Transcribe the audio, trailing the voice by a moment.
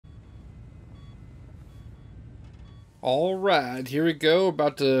Alright, here we go.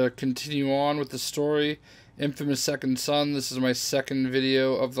 About to continue on with the story. Infamous Second Son. This is my second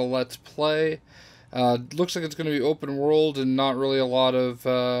video of the Let's Play. Looks like it's going to be open world and not really a lot of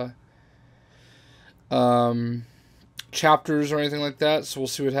chapters or anything like that, so we'll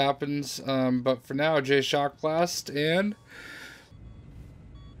see what happens. But for now, J Shock Blast and...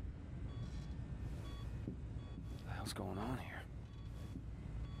 What the hell's going on here?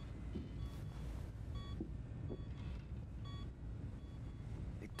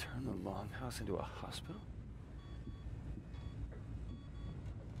 They turned the longhouse into a hospital?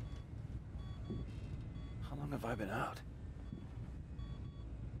 How long have I been out?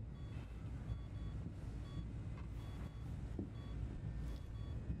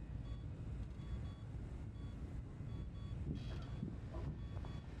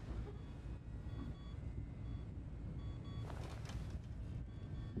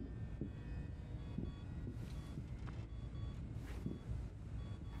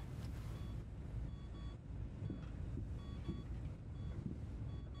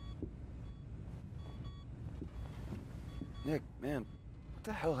 Nick, man, what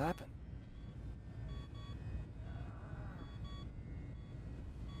the hell happened?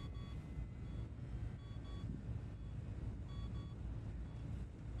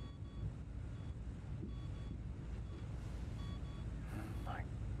 Oh my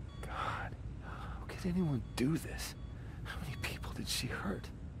God. How could anyone do this? How many people did she hurt?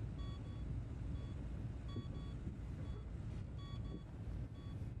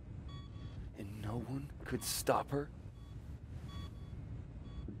 And no one could stop her?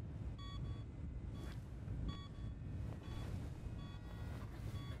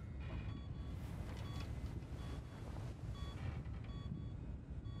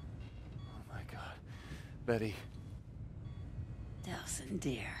 Betty. Delson,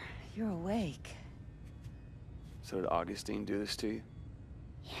 dear, you're awake. So did Augustine do this to you?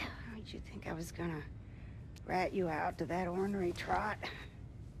 Yeah, how did you think I was gonna rat you out to that ornery trot?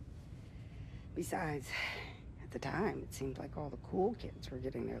 Besides, at the time, it seemed like all the cool kids were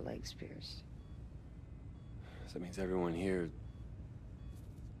getting their legs pierced. So that means everyone here...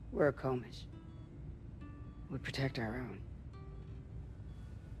 We're a Comish. We protect our own.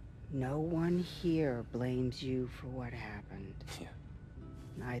 No one here blames you for what happened. Yeah.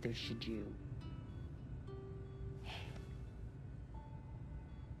 Neither should you.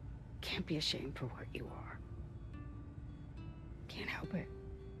 Can't be ashamed for what you are. Can't help it.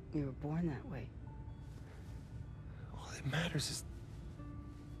 You were born that way. All that matters is...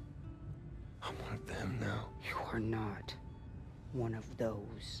 I'm one of them now. You are not one of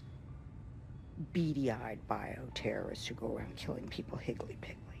those beady-eyed bioterrorists who go around killing people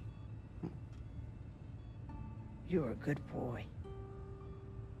higgly-piggly. You're a good boy.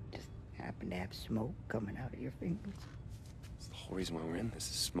 Just happen to have smoke coming out of your fingers. That's the whole reason why we're in this,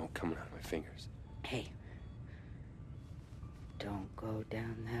 is smoke coming out of my fingers. Hey, don't go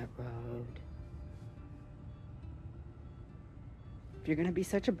down that road. If you're gonna be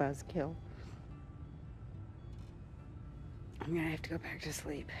such a buzzkill, I'm gonna have to go back to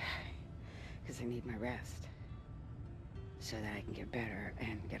sleep. Because I need my rest. So that I can get better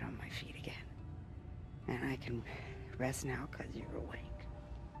and get on my feet again. And I can rest now because you're awake.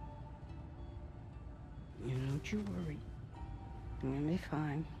 You don't you worry. I'm gonna be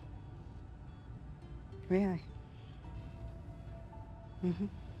fine. Really. Mm-hmm.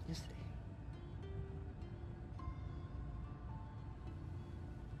 You see.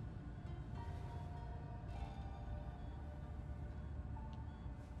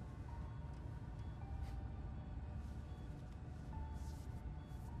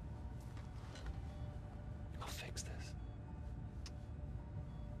 I'll fix this.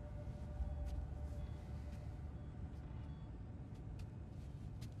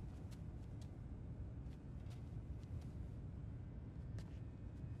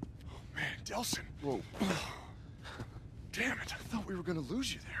 Man, Delson. Whoa. Damn it, I thought we were gonna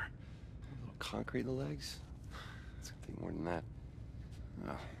lose you there. A little concrete in the legs? It's gonna take more than that.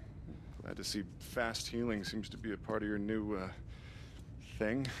 Oh, glad to see fast healing seems to be a part of your new,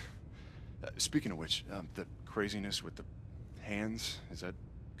 thing. Speaking of which, the craziness with the hands, is that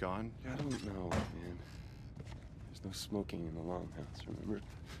gone? I don't know, man. There's no smoking in the longhouse, remember?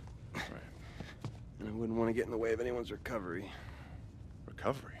 Right. And I wouldn't want to get in the way of anyone's recovery.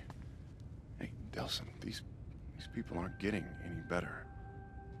 Recovery? Hey, Delson, these people aren't getting any better.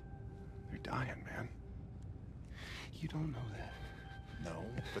 They're dying, man. You don't know that. No,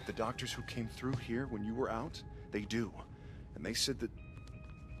 but the doctors who came through here when you were out, they do. And they said that...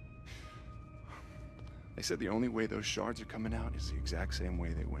 They said the only way those shards are coming out is the exact same way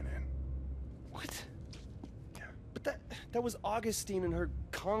they went in. What? Yeah, But that was Augustine and her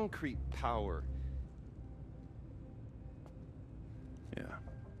concrete power. Yeah.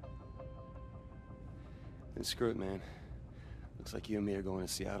 Then screw it, man. Looks like you and me are going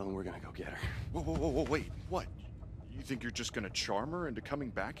to Seattle and we're gonna go get her. Whoa, wait, what? You think you're just gonna charm her into coming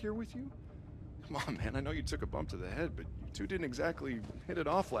back here with you? Come on, man, I know you took a bump to the head, but you two didn't exactly hit it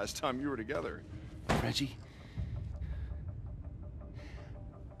off last time you were together. Reggie,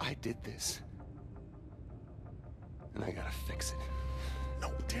 I did this. And I gotta fix it.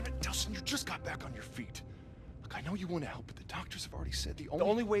 No, damn it, Delson, you just got back on your feet. Look, I know you want to help, but the doctors have already said the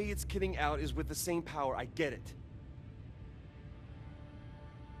only way it's getting out is with the same power. I get it.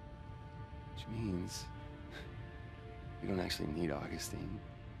 Which means we don't actually need Augustine.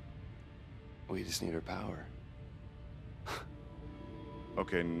 We just need her power.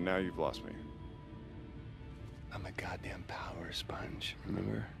 Okay, now you've lost me. I'm a goddamn power sponge,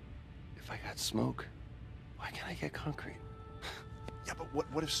 remember? If I got smoke, why can't I get concrete? Yeah, but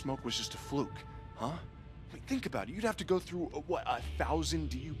what if smoke was just a fluke, huh? I mean, think about it. You'd have to go through, what, 1,000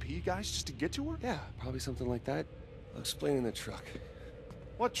 DUP guys just to get to her? Yeah, probably something like that. I'll explain in the truck.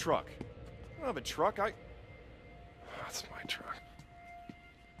 What truck? I don't have a truck, That's my truck.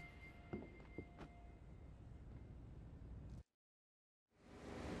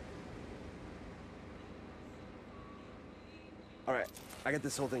 All right, I got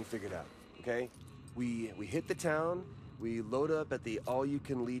this whole thing figured out, okay? We hit the town, we load up at the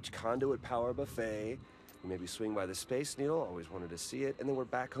all-you-can-leech conduit power buffet, we maybe swing by the Space Needle, always wanted to see it, and then we're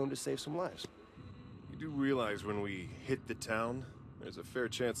back home to save some lives. You do realize when we hit the town, there's a fair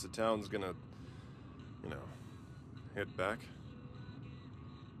chance the town's gonna, you know, hit back?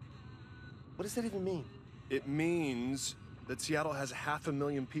 What does that even mean? It means that Seattle has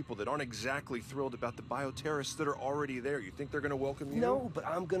 500,000 people that aren't exactly thrilled about the bioterrorists that are already there. You think they're gonna welcome you? No, but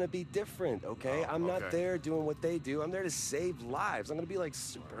I'm gonna be different, okay? Oh, I'm not okay. there doing what they do. I'm there to save lives. I'm gonna be like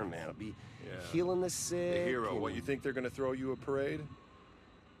Superman. I'll be healing the sick. The hero. and- What, you think they're gonna throw you a parade?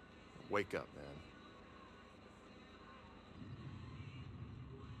 Wake up, man.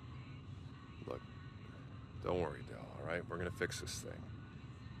 Look, don't worry, Del, all right? We're gonna fix this thing.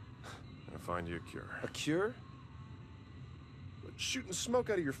 I'm gonna find you a cure. A cure? But shooting smoke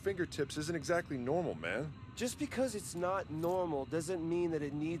out of your fingertips isn't exactly normal, man. Just because it's not normal doesn't mean that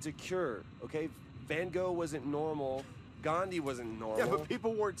it needs a cure, okay? Van Gogh wasn't normal. Gandhi wasn't normal. Yeah, but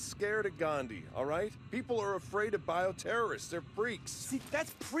people weren't scared of Gandhi, all right? People are afraid of bioterrorists. They're freaks. See,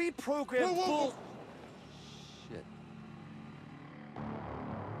 that's pre-programmed Whoa, whoa, bull... whoa. Shit.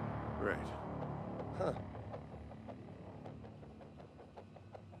 Right. Huh.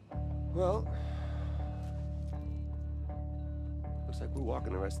 Well... looks like we're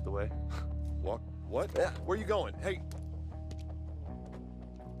walking the rest of the way. Walk? What? Yeah. Where you going? Hey.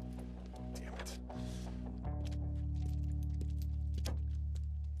 Damn it.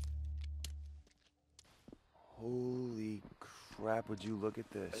 Holy crap, would you look at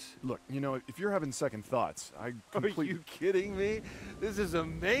this? Look, you know, if you're having second thoughts, I Are you kidding me? This is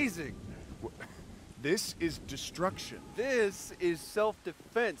amazing. This is destruction. This is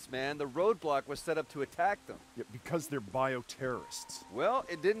self-defense, man. The roadblock was set up to attack them. Yeah, because they're bioterrorists. Well,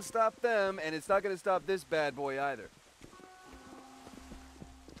 it didn't stop them, and it's not going to stop this bad boy either.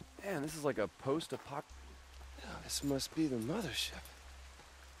 Man, this is like a post-apoc... Oh, this must be the mothership.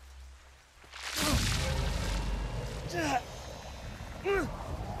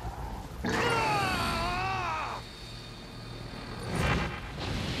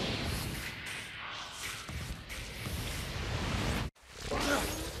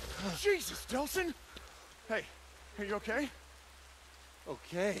 Jesus, Delson! Hey, are you okay?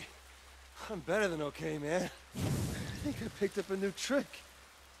 Okay. I'm better than okay, man. I think I picked up a new trick.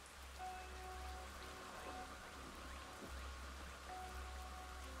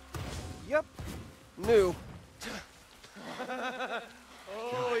 Yep. New.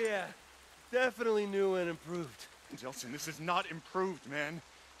 Oh, yeah. Definitely new and improved. Delson, this is not improved, man.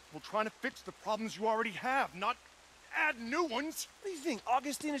 We're trying to fix the problems you already have, not add new ones. What do you think?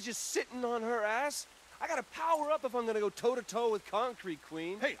 Augustine is just sitting on her ass? I gotta power up if I'm gonna go toe-to-toe with Concrete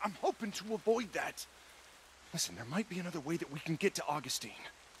Queen. Hey, I'm hoping to avoid that. Listen, there might be another way that we can get to Augustine.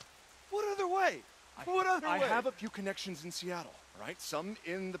 What other way? What other way? I have a few connections in Seattle, all right? Some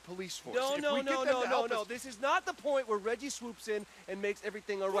in the police force. No, If no, we get no, them no, to no, help no. us- This is not the point where Reggie swoops in and makes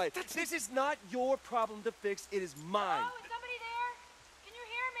everything all right. This is not your problem to fix. It is mine. Oh, is somebody there? Can you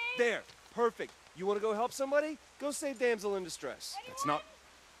hear me? There. Perfect. You want to go help somebody? Go save damsel in distress. That's not...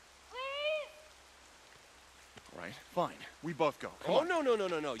 Please? All right, fine. We both go. Come Oh, on. no, no, no,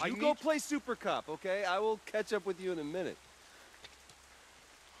 no, no. I You go need- play Super Cop, okay? I will catch up with you in a minute.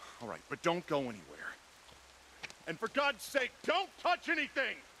 All right, but don't go anywhere. And for God's sake, don't touch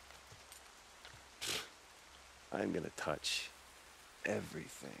anything! I'm gonna touch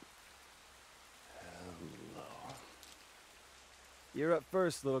everything. Hello. You're up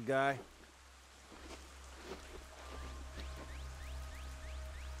first, little guy.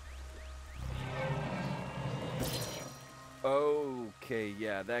 Okay,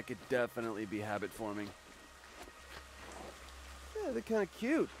 yeah, that could definitely be habit forming. Yeah, they're kind of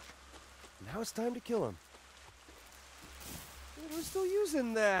cute. Now it's time to kill them. We're still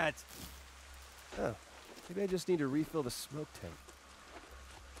using that. Oh, maybe I just need to refill the smoke tank.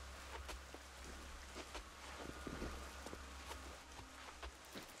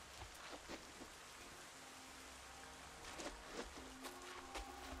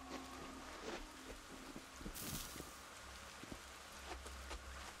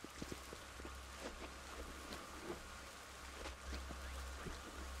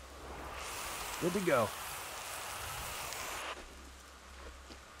 Good to go.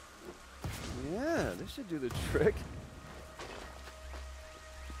 Yeah, this should do the trick.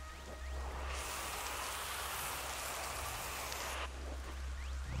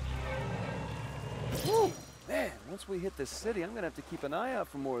 Woo! Man, once we hit the city, I'm gonna have to keep an eye out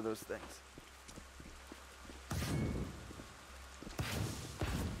for more of those things.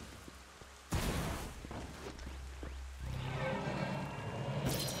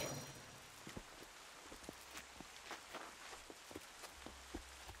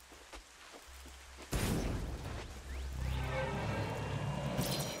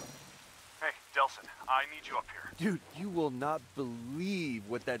 Delson, I need you up here. Dude, you will not believe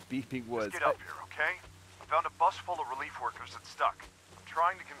what that beeping was. Just get up here, okay? I found a bus full of relief workers that's stuck. I'm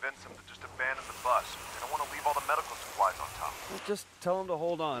trying to convince them to just abandon the bus. They don't want to leave all the medical supplies on top. Well, just tell them to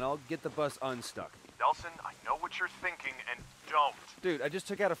hold on. I'll get the bus unstuck. Delson, I know what you're thinking, and don't. Dude, I just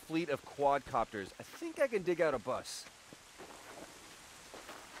took out a fleet of quadcopters. I think I can dig out a bus.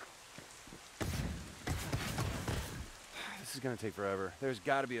 This is gonna take forever. There's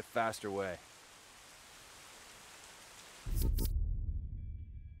gotta be a faster way.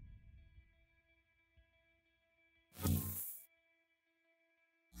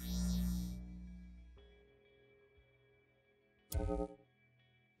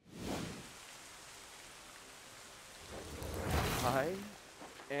 I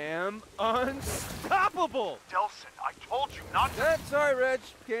am unstoppable! Delson, I told you not to. Sorry, Reg.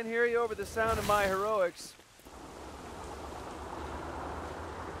 Can't hear you over the sound of my heroics.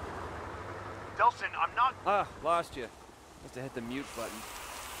 Delson, I'm not... Ah, lost you. Must have hit the mute button.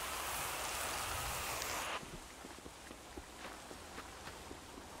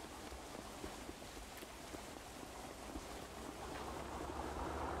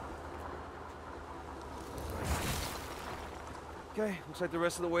 Okay, looks like the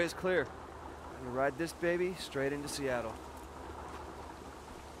rest of the way is clear. I'm gonna ride this baby straight into Seattle.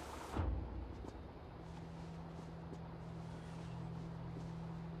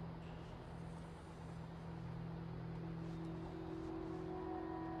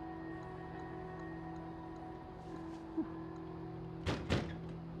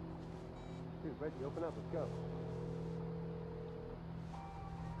 Dude, Reggie, open up, let's go.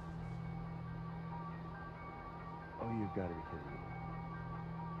 Oh, you've got to be kidding me.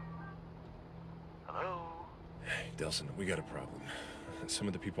 Hello? Hey, Delson, we got a problem. Some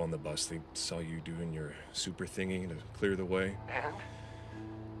of the people on the bus, they saw you doing your super thingy to clear the way. And?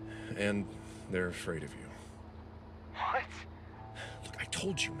 And they're afraid of you. What? Look, I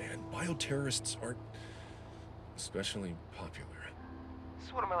told you, man. Bioterrorists aren't especially popular.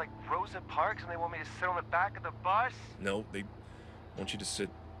 So what, am I like Rosa Parks and they want me to sit on the back of the bus? No, they want you to sit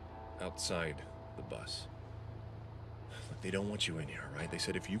outside the bus. Look, they don't want you in here, right? They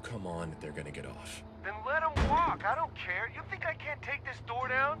said if you come on, they're gonna get off. Then let them walk. I don't care. You think I can't take this door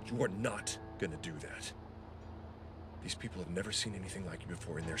down? You are not gonna do that. These people have never seen anything like you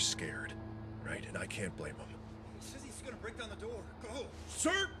before, and they're scared, right? And I can't blame them. He says he's gonna break down the door. Go!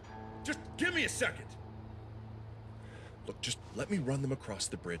 Sir, just give me a second. Look, just let me run them across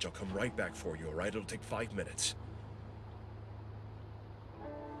the bridge. I'll come right back for you, all right? It'll take 5 minutes.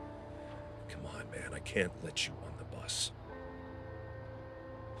 Come on, man. I can't let you on the bus.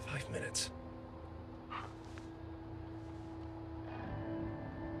 5 minutes.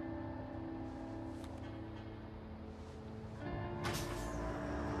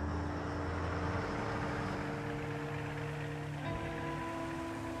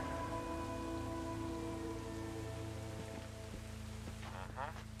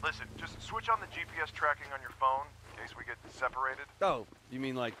 Listen, just switch on the GPS tracking on your phone in case we get separated. Oh, you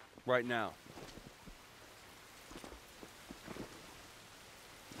mean like right now?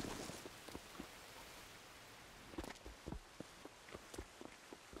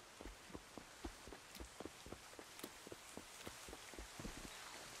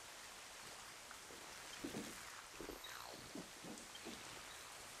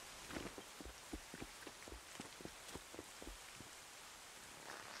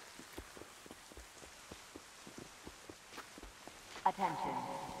 Attention.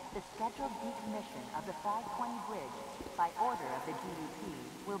 The scheduled decommission of the 520 bridge by order of the DUP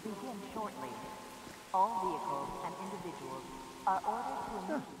will begin shortly. All vehicles and individuals are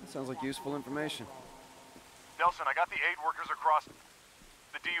ordered to That sounds like useful information. Nelson, I got the aid workers across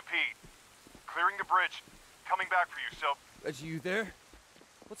the DUP. Clearing the bridge. Coming back for you, so... Reggie, you there?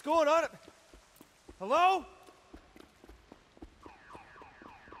 What's going on? Hello?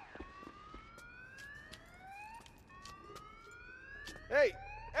 Hey!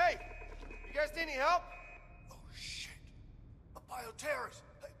 Hey! You guys need any help? Oh, shit. A bioterrorist.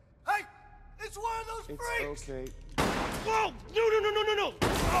 Hey! It's one of those freaks! It's okay. Whoa! No!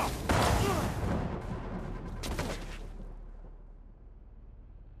 Ah!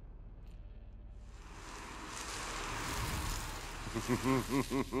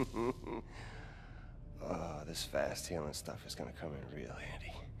 Oh, this fast healing stuff is gonna come in real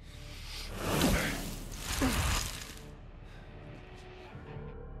handy.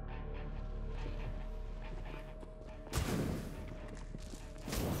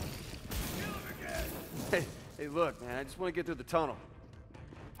 Hey, look, man, I just want to get through the tunnel.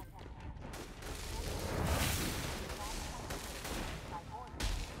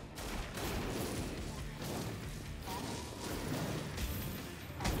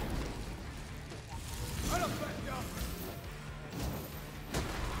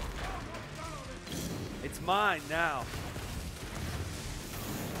 It's mine now.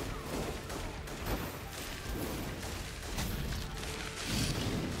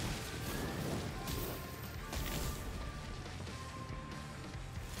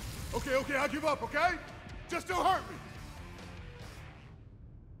 Okay, I'll give up, okay? Just don't hurt me!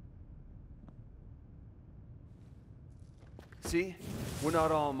 See? We're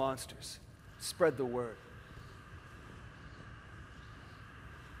not all monsters. Spread the word.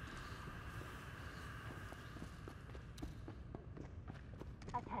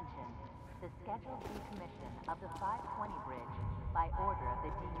 Attention. The scheduled decommission of the 520 bridge by order of the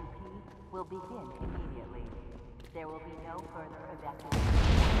DUP will begin immediately. There will be no further evacuation.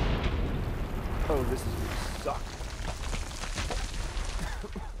 Oh, this is gonna suck.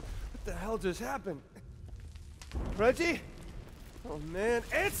 What the hell just happened? Reggie? Oh man,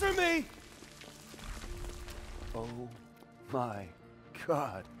 answer me! Oh my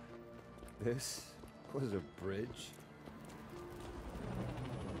God. This was a bridge?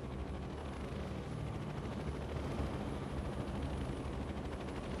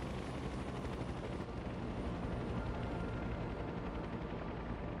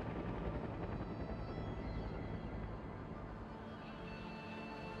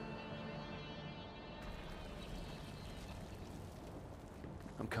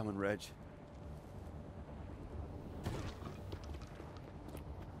 I'm coming, Reg.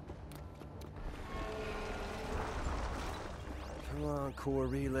 Come on, core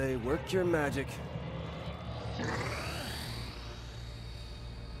relay, work your magic.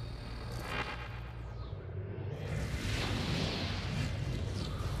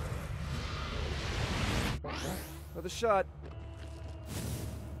 Another shot.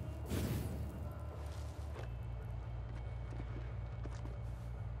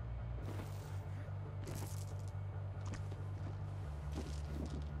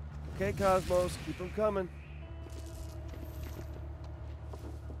 Okay, Cosmos, keep them coming.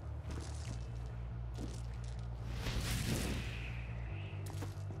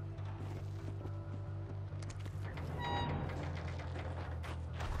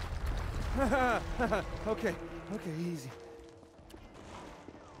 Okay, easy.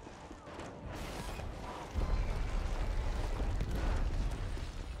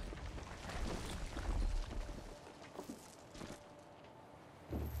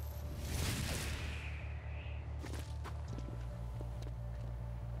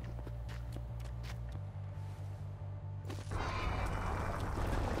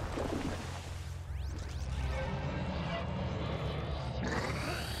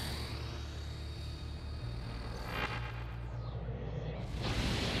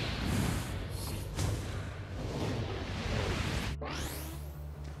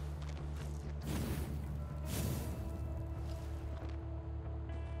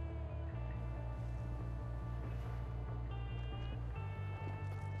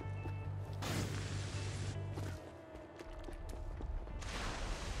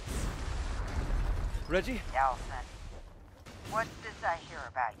 Reggie? Nelson, what does I hear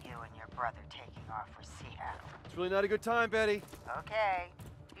about you and your brother taking off for Seattle? It's really not a good time, Betty. Okay,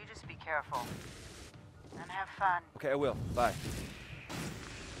 you just be careful. And have fun. Okay, I will. Bye.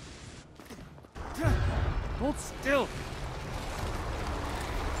 Hold still.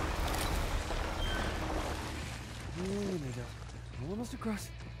 We're almost across.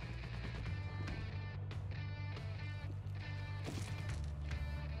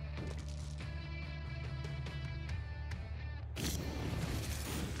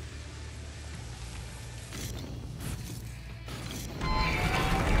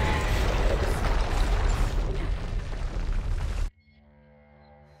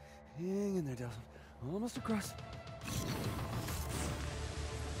 Hang in there, Delson. We're almost across.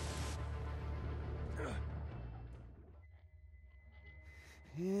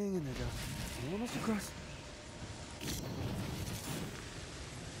 Hang in there, Delson. We're almost across.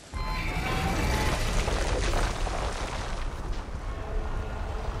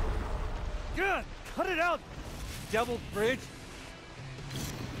 God, cut it out, devil bridge.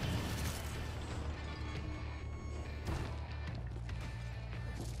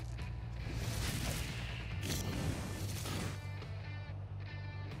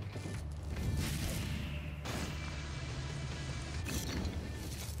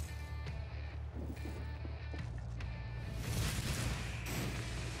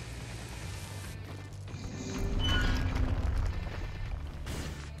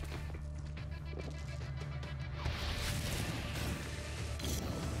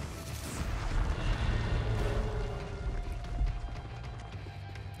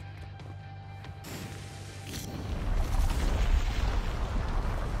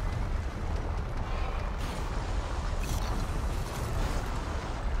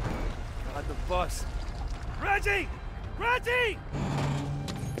 The bus. Reggie! Reggie!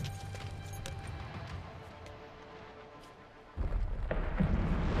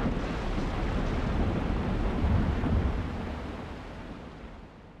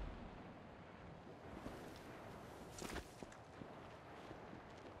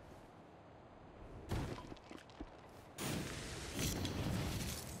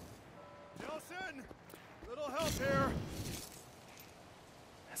 Nelson! Little help here!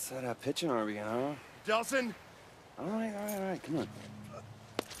 That's that pitching arm again, huh? Delson! All right, come on.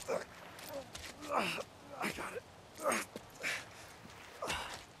 I got it.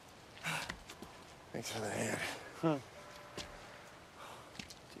 Thanks for the hand. Huh.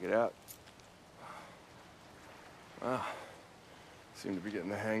 Check it out. Wow. Seem to be getting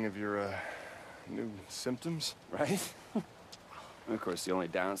the hang of your, new symptoms. Right? And of course, the only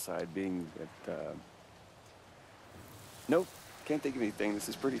downside being that, nope. Can't think of anything. This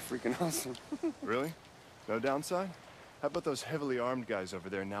is pretty freaking awesome. Really? No downside? How about those heavily armed guys over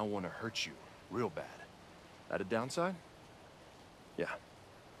there now want to hurt you real bad? That a downside? Yeah.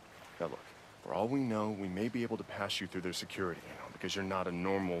 Now look, for all we know, we may be able to pass you through their security, because you're not a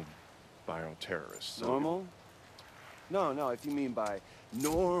normal bioterrorist. So Normal? No, if you mean by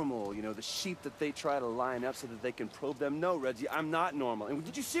normal, the sheep that they try to line up so that they can probe them. No, Reggie, I'm not normal. And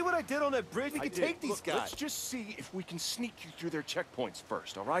did you see what I did on that bridge? We can take these Look, guys. Let's just see if we can sneak you through their checkpoints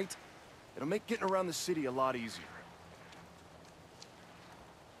first, all right? It'll make getting around the city a lot easier.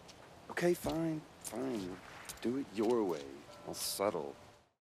 Okay, fine. Do it your way. I'll settle.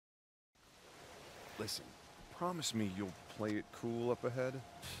 Listen, promise me you'll play it cool up ahead.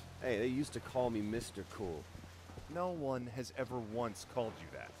 Hey, they used to call me Mr. Cool. No one has ever once called you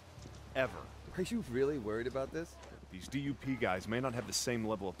that. Ever. Are you really worried about this? These DUP guys may not have the same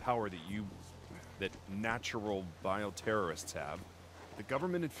level of power that natural bioterrorists have. The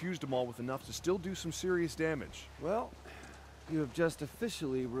government infused them all with enough to still do some serious damage. Well, you have just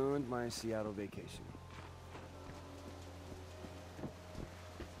officially ruined my Seattle vacation.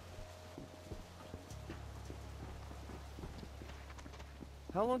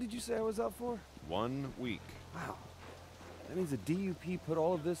 How long did you say I was out for? 1 week. Wow. That means the DUP put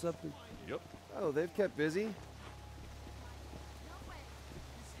all of this up in... Yep. Oh, they've kept busy?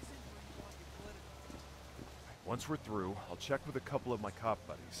 Once we're through, I'll check with a couple of my cop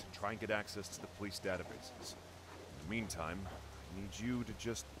buddies and try and get access to the police databases. In the meantime, I need you to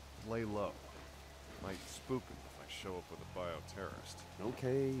just lay low. Might spook them if I show up with a bioterrorist.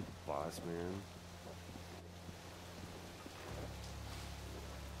 Okay, boss man.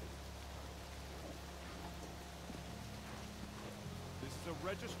 This is a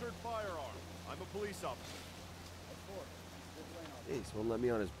registered firearm. I'm a police officer. Ace won't let me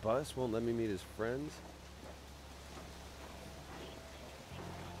on his bus, won't let me meet his friends.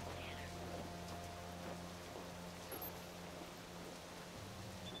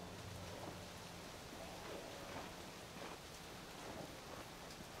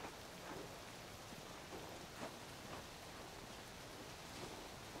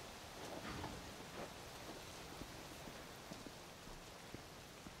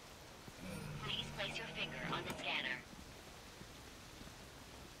 Please place your finger on the scanner.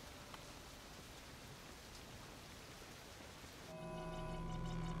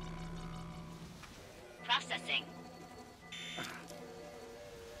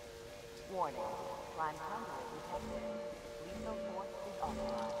 Warning. Prime conduit detected. Lethal force is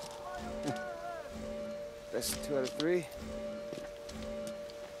authorized. That's 2 out of 3.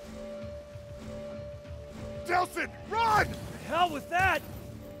 Delsin, run! The hell with that!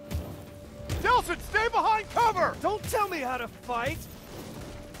 Delsin, stay behind cover! Don't tell me how to fight!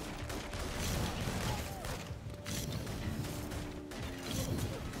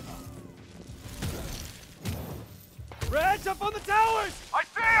 Reg, up on the towers! I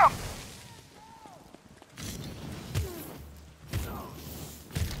see him!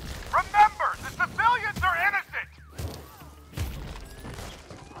 Remember, the civilians are innocent!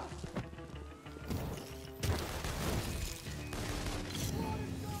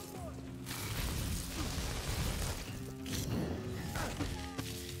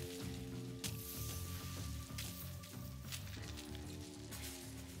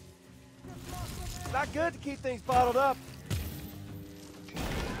 Not good to keep things bottled up.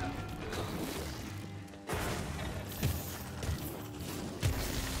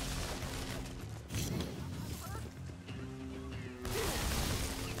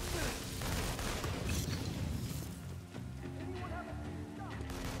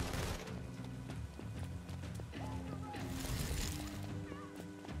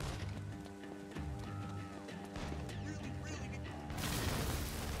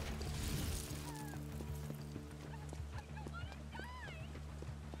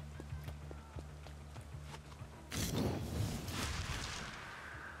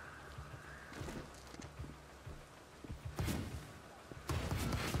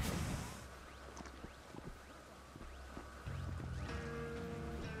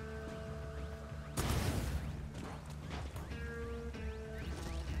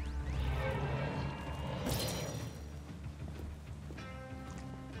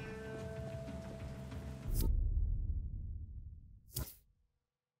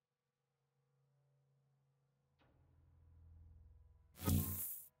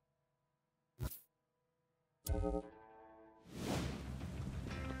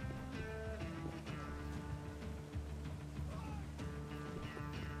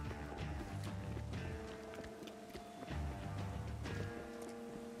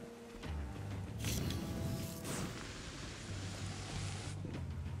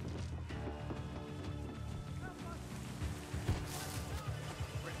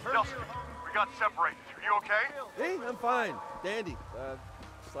 Nelson, we got separated. Are you okay? Hey, I'm fine. Dandy.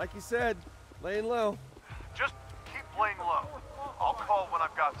 Just like you said, laying low. Just keep laying low. I'll call when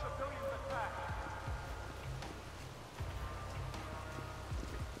I've got some.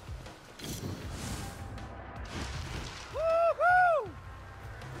 Woo-hoo!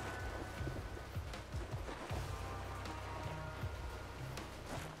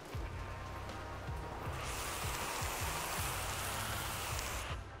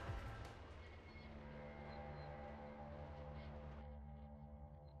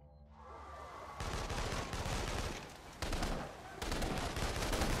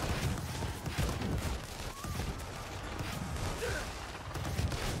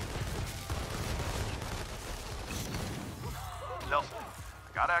 Nelson,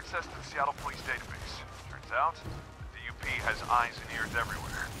 got access to the Seattle Police database. Turns out, the DUP has eyes and ears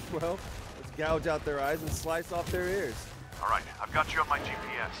everywhere. Well, let's gouge out their eyes and slice off their ears. All right, I've got you on my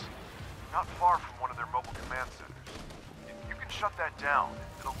GPS. Not far from one of their mobile command centers. You can shut that down.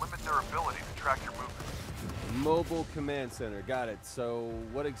 It'll limit their ability to track your movements. Mobile command center, got it. So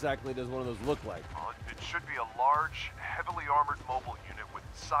what exactly does one of those look like? Well, it should be a large, heavily armored mobile unit with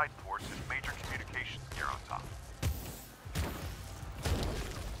side ports and major communications gear on top.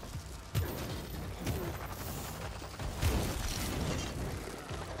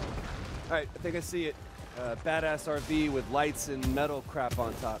 All right, I think I see it. Badass RV with lights and metal crap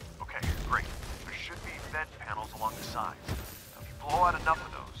on top. Okay, great. There should be vent panels along the sides. Now, if you blow out enough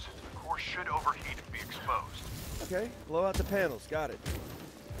of those, the core should overheat and be exposed. Okay, blow out the panels, got it.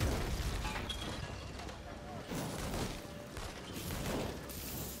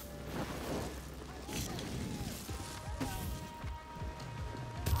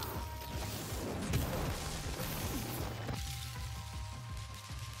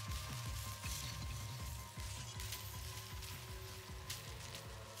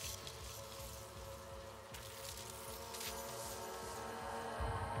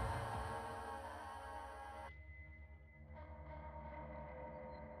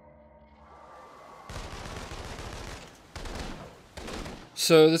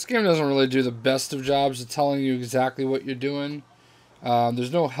 So this game doesn't really do the best of jobs of telling you exactly what you're doing.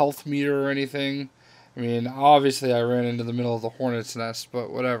 There's no health meter or anything. I mean, obviously I ran into the middle of the hornet's nest, but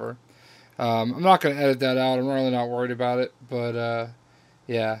whatever. I'm not going to edit that out. I'm really not worried about it. But,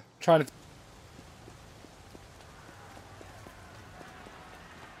 yeah, trying to...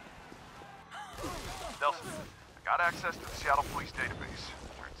 access to the Seattle Police database.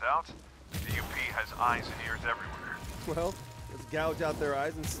 Turns out, the UP has eyes and ears everywhere. Well, let's gouge out their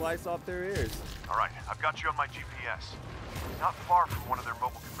eyes and slice off their ears. All right, I've got you on my GPS. Not far from one of their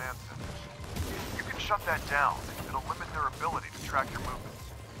mobile command centers. You can shut that down. It'll limit their ability to track your movements.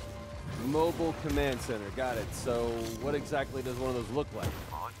 Mobile command center, got it. So what exactly does one of those look like?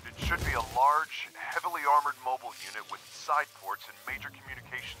 Well, it should be a large, heavily armored mobile unit with side ports and major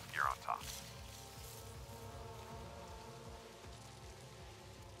communications gear on top.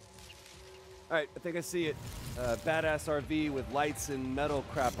 All right, I think I see it. Badass RV with lights and metal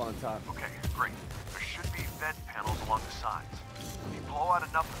crap on top. Okay, great. There should be vent panels along the sides. If you blow out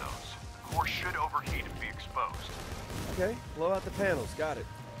enough of those, the core should overheat and be exposed. Okay, blow out the panels, got it.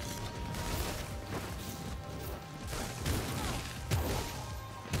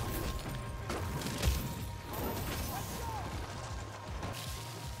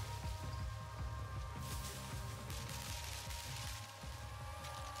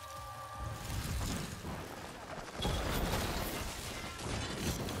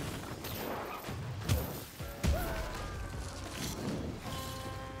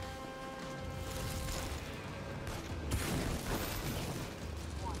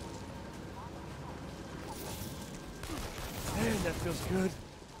 Man, that feels good.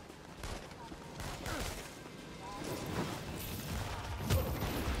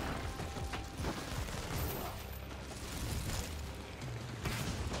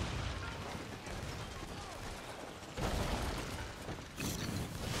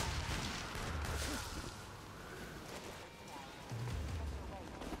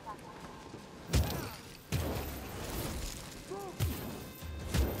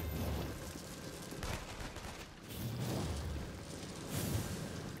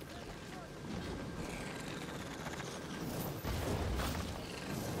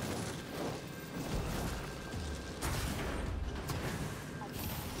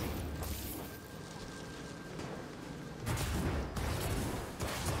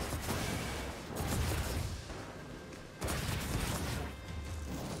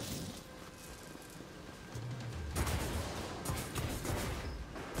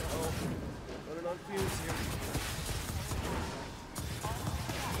 Running on fumes here.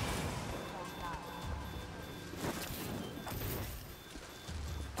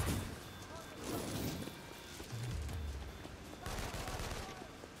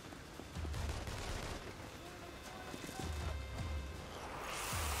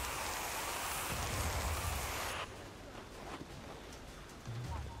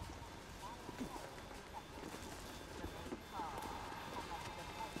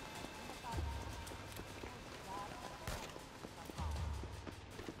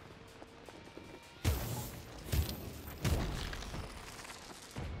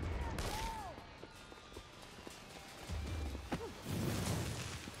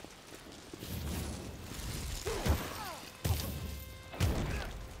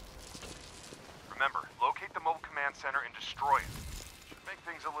 Remember, locate the mobile command center and destroy it. Should make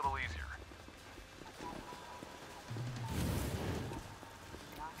things a little easier.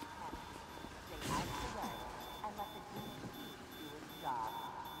 Stay out of the way and let the DEP do its job.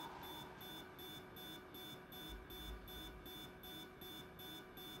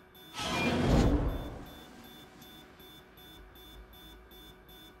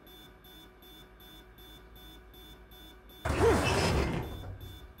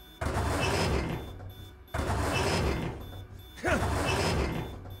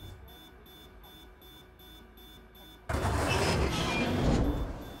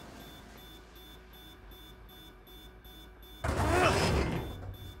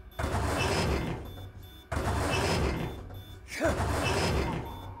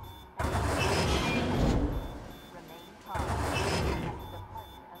 Remain calm and let the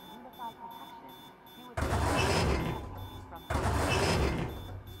Department of Unified Protection do its job protecting you from harm.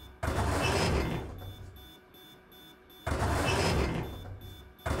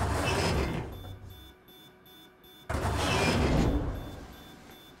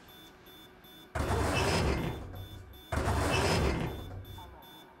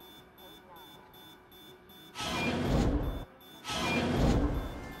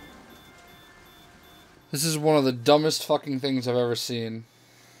 This is one of the dumbest fucking things I've ever seen.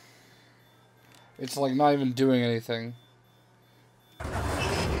 It's like not even doing anything.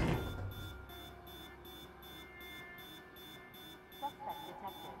 Suspect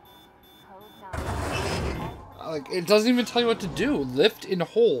detected. Code 9. Like, it doesn't even tell you what to do. Lift and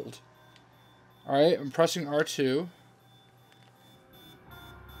hold. Alright, I'm pressing R2.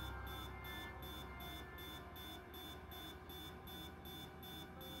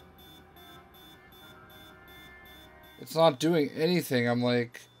 It's not doing anything. I'm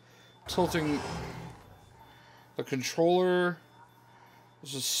like tilting the controller.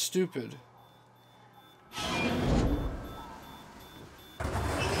 This is stupid.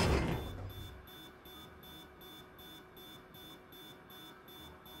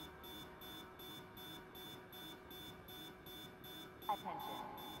 Attention.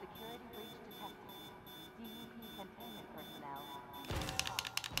 Security breach detected. DUP containment personnel.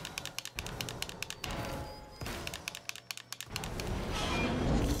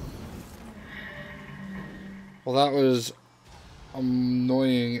 Well, that was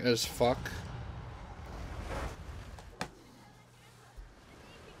annoying as fuck.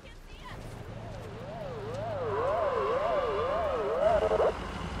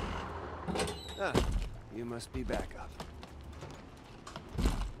 Ah, you must be back up.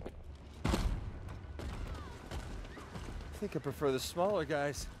 I think I prefer the smaller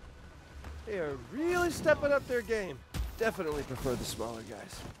guys. They are really stepping up their game. Definitely prefer the smaller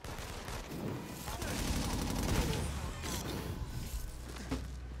guys.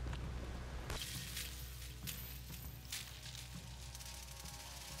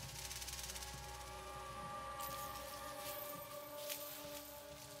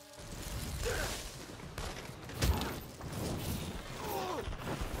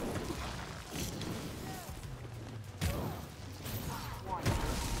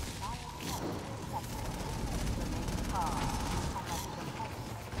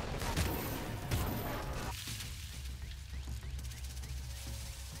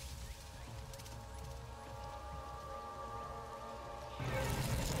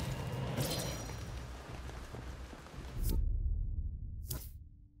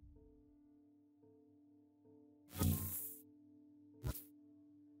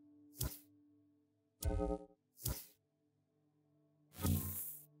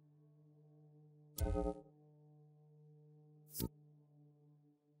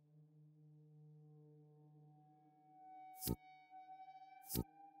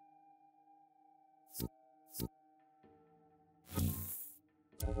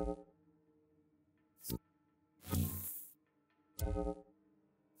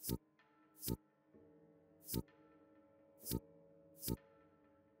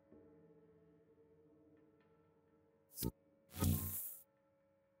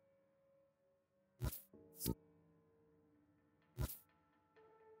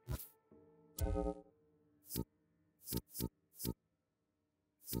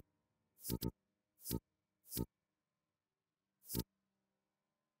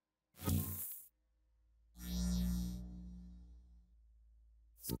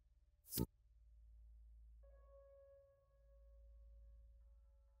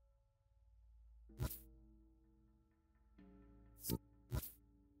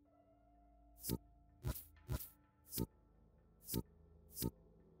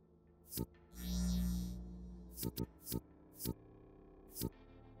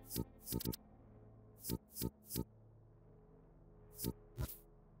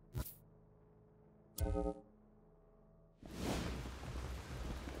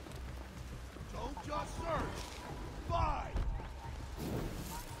 Don't just search. Find.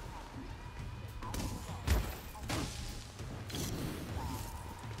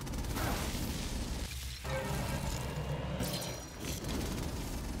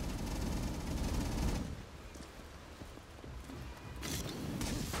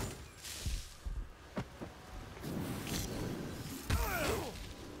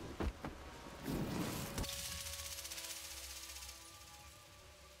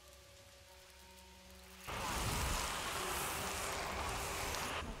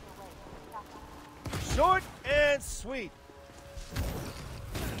 Short and sweet.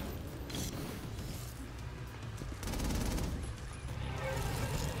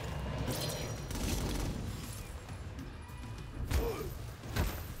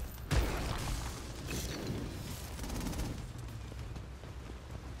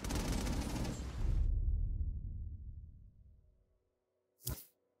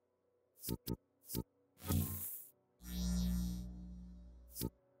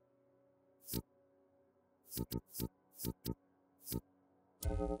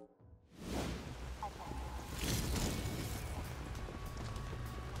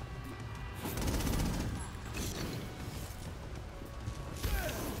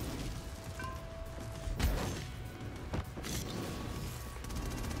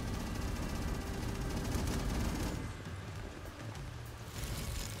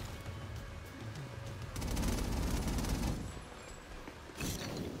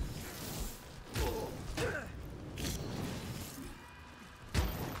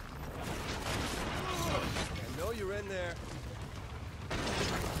 in there.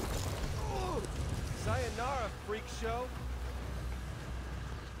 Ooh. Sayonara, freak show.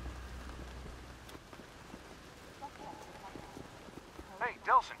 Hey,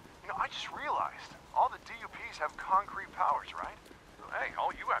 Delson, you know, I just realized all the DUPs have concrete powers, right? So, hey,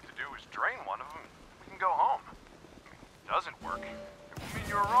 all you have to do is drain one of them and we can go home. I mean, it doesn't work. I mean,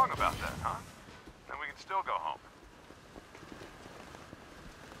 you were wrong about that, huh? Then we can still go home.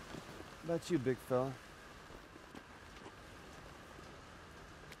 How about you, big fella?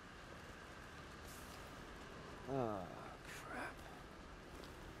 Ah, crap.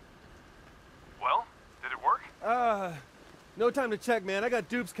 Well, did it work? No time to check, man. I got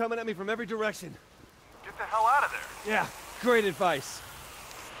dupes coming at me from every direction. Get the hell out of there. Yeah, great advice.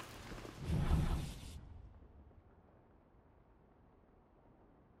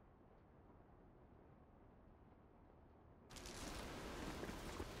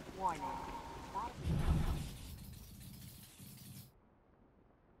 Warning.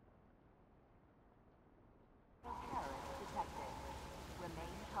 Terrorist detected.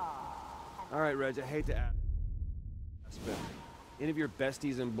 Remain calm. All right, Reg, I hate to ask. Any of your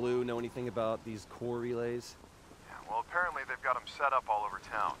besties in blue know anything about these core relays? Yeah, well, apparently they've got them set up all over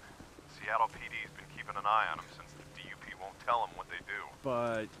town. Seattle PD's been keeping an eye on them since the DUP won't tell them what they do.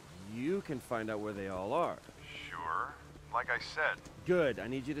 But you can find out where they all are. Sure. Like I said. Good. I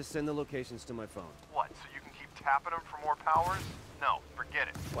need you to send the locations to my phone. What, so you can keep tapping them for more powers? No, forget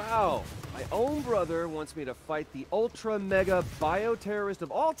it. Wow. My own brother wants me to fight the ultra mega bioterrorist of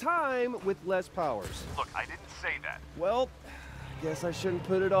all time with less powers. Look, I didn't say that. Well, guess I shouldn't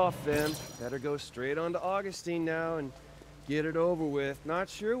put it off then. Better go straight on to Augustine now and get it over with. Not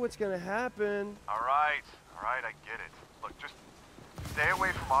sure what's gonna happen. All right, I get it. Look, just stay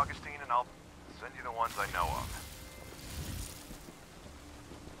away from Augustine and I'll send you the ones I know of.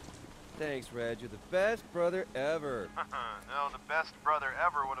 Thanks, Reg. You're the best brother ever. No, the best brother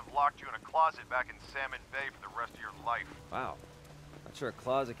ever would have locked you in a closet back in Salmon Bay for the rest of your life. Wow. Not sure a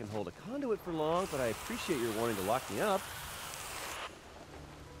closet can hold a conduit for long, but I appreciate your wanting to lock me up.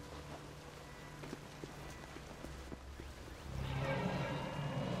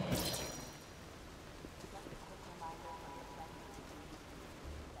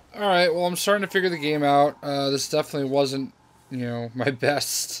 Alright, well, I'm starting to figure the game out. This definitely wasn't, you know, my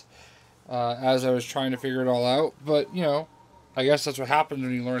best as I was trying to figure it all out. But, you know, I guess that's what happens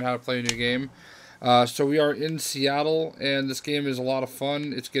when you learn how to play a new game. So we are in Seattle, and this game is a lot of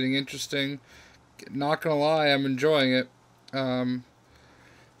fun. It's getting interesting. Not gonna lie, I'm enjoying it.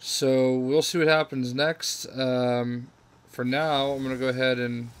 So we'll see what happens next. For now, I'm gonna go ahead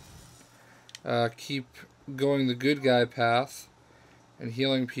and keep going the good guy path and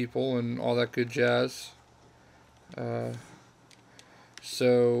healing people and all that good jazz.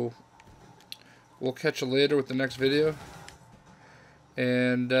 So we'll catch you later with the next video.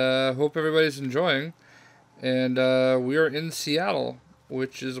 And hope everybody's enjoying. And we are in Seattle,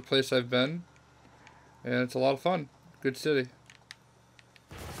 which is a place I've been. And it's a lot of fun. Good city.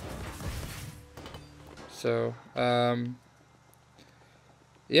 So,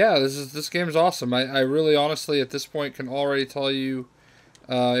 yeah, this game is awesome. I really honestly at this point can already tell you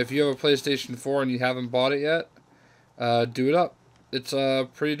if you have a PlayStation 4 and you haven't bought it yet, do it up. It's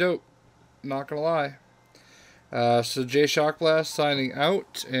pretty dope. Not gonna lie. So Jay Shockblast signing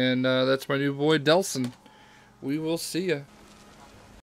out, and that's my new boy Delson. We will see ya.